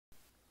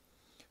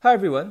Hi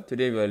everyone,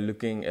 today we are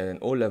looking at an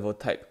O-level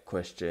type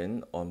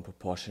question on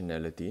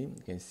proportionality.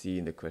 You can see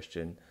in the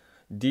question,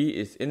 D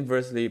is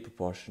inversely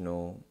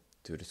proportional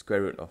to the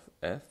square root of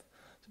f.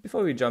 So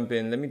before we jump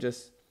in, let me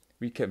just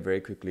recap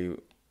very quickly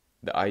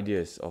the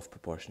ideas of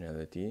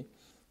proportionality.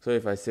 So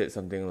if I said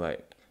something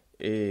like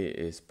A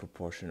is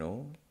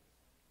proportional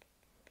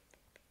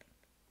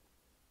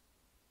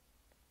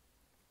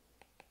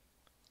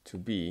to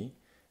B,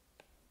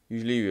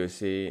 usually we'll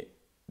say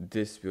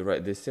we'll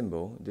write this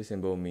symbol. This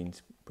symbol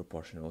means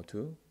proportional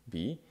to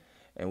B.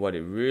 And what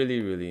it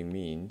really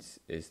means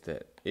is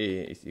that A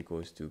is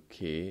equals to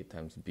K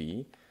times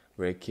B,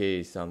 where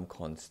K is some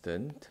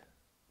constant,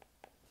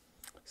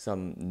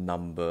 some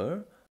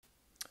number,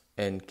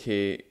 and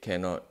K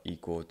cannot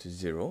equal to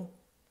 0.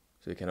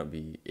 So it cannot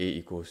be A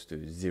equals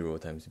to 0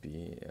 times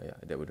B. Yeah,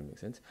 that wouldn't make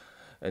sense.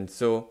 And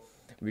so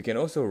we can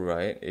also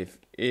write if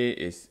A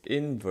is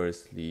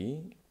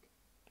inversely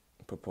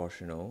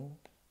proportional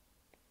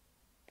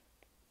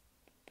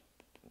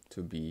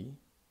to B,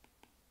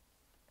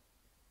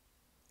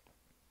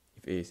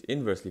 if A is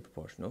inversely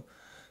proportional,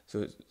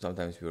 so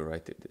sometimes we'll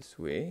write it this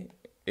way.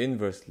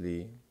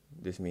 Inversely,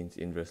 this means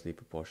inversely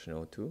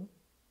proportional to,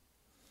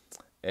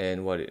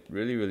 and what it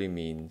really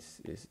means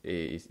is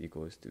A is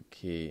equals to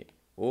K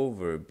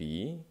over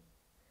B,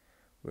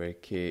 where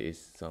K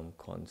is some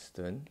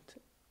constant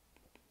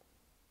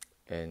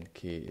and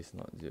K is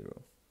not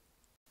 0.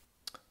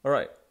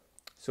 Alright,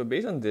 so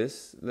based on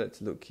this,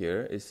 let's look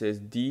here. It says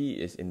D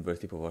is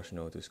inversely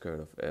proportional to square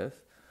root of f.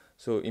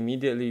 So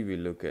immediately we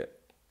look at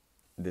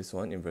this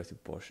one, inversely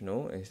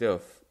proportional. Instead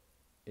of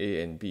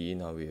A and B,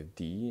 now we have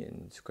D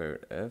and square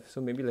root f.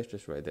 So maybe let's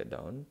just write that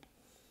down.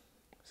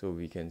 So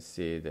we can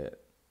say that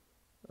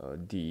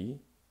D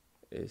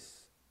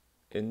is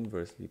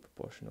inversely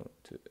proportional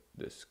to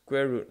the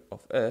square root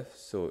of f.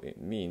 So it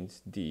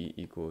means D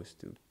equals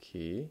to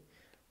K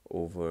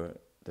over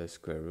the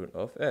square root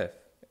of f,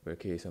 where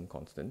K is some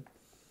constant.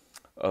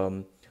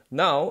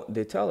 Now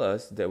they tell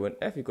us that when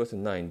f equals to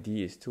 9,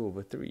 D is 2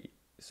 over 3.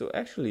 So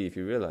actually, if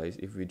you realize,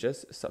 if we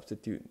just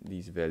substitute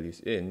these values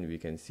in, we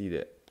can see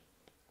that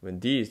when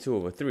D is 2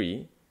 over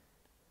 3,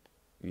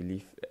 we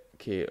leave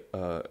K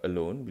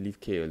alone,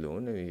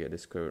 and we get the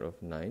square root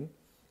of 9.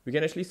 We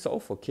can actually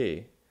solve for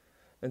K.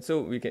 And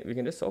so we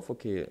can just solve for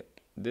K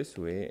this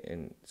way,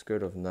 and square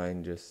root of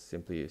 9 just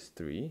simply is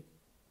 3.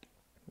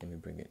 Let me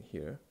bring it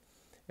here.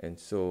 And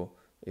so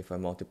if I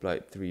multiply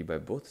 3 by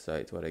both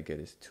sides, what I get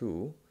is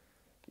 2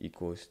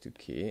 equals to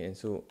K. And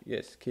so,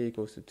 yes, K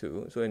equals to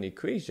 2. So an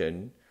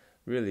equation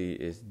really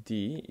is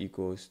D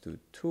equals to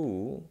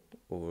 2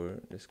 over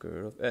the square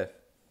root of f.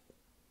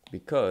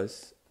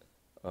 Because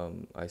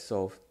I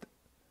solved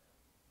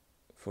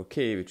for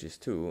K, which is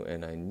 2,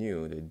 and I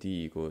knew that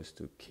D equals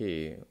to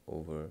K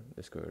over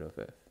the square root of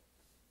f.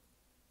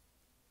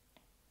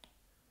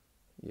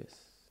 Yes.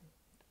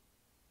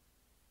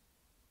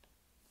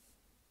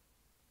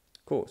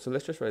 Cool, so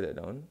let's just write that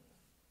down.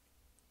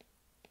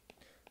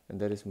 And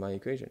that is my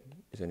equation.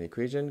 It's an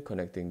equation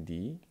connecting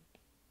D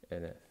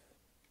and f.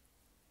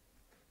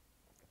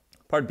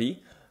 Part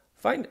B,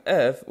 find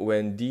f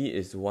when D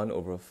is 1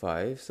 over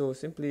 5. So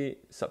simply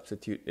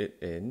substitute it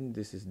in.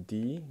 This is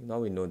D. Now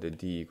we know that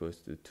D equals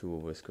to 2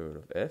 over square root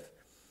of f.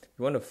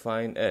 We want to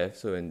find f,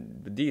 so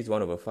when D is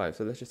 1 over 5.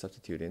 So let's just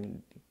substitute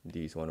in.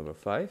 D is 1 over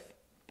 5,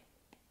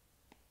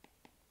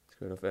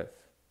 square root of f.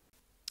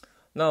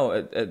 Now,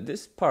 at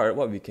this part,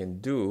 what we can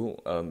do,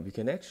 we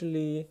can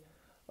actually,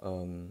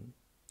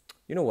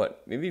 you know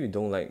what, maybe we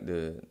don't like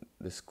the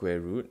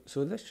square root,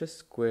 so let's just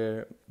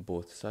square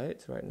both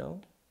sides right now.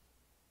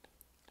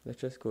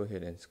 Let's just go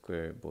ahead and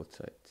square both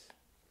sides.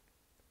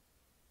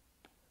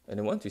 And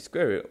then once we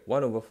square it,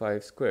 1 over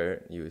 5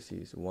 squared, you will see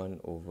is 1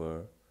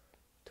 over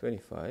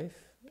 25.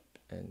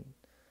 And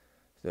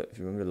so if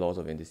you remember the laws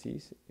of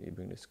indices, you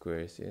bring the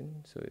squares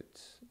in, so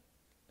it's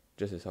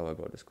just as how I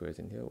brought the squares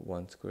in here,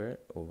 1 squared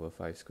over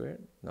 5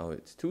 squared. Now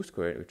it's 2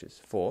 squared, which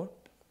is 4,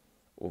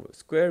 over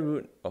square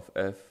root of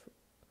f.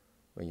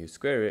 When you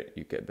square it,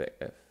 you get back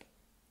f.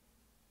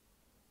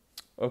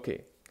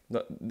 Okay,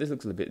 now this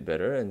looks a bit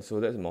better, and so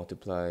let's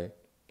multiply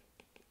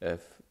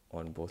f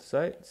on both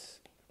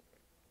sides.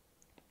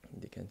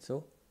 They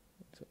cancel.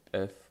 So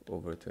f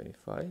over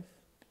 25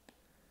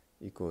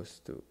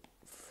 equals to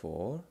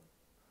 4.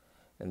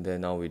 And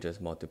then now we just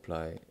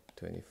multiply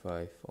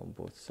 25 on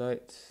both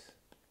sides.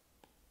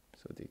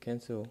 So they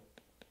cancel,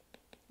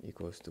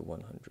 equals to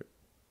 100.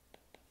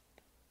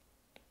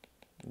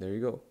 There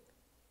you go.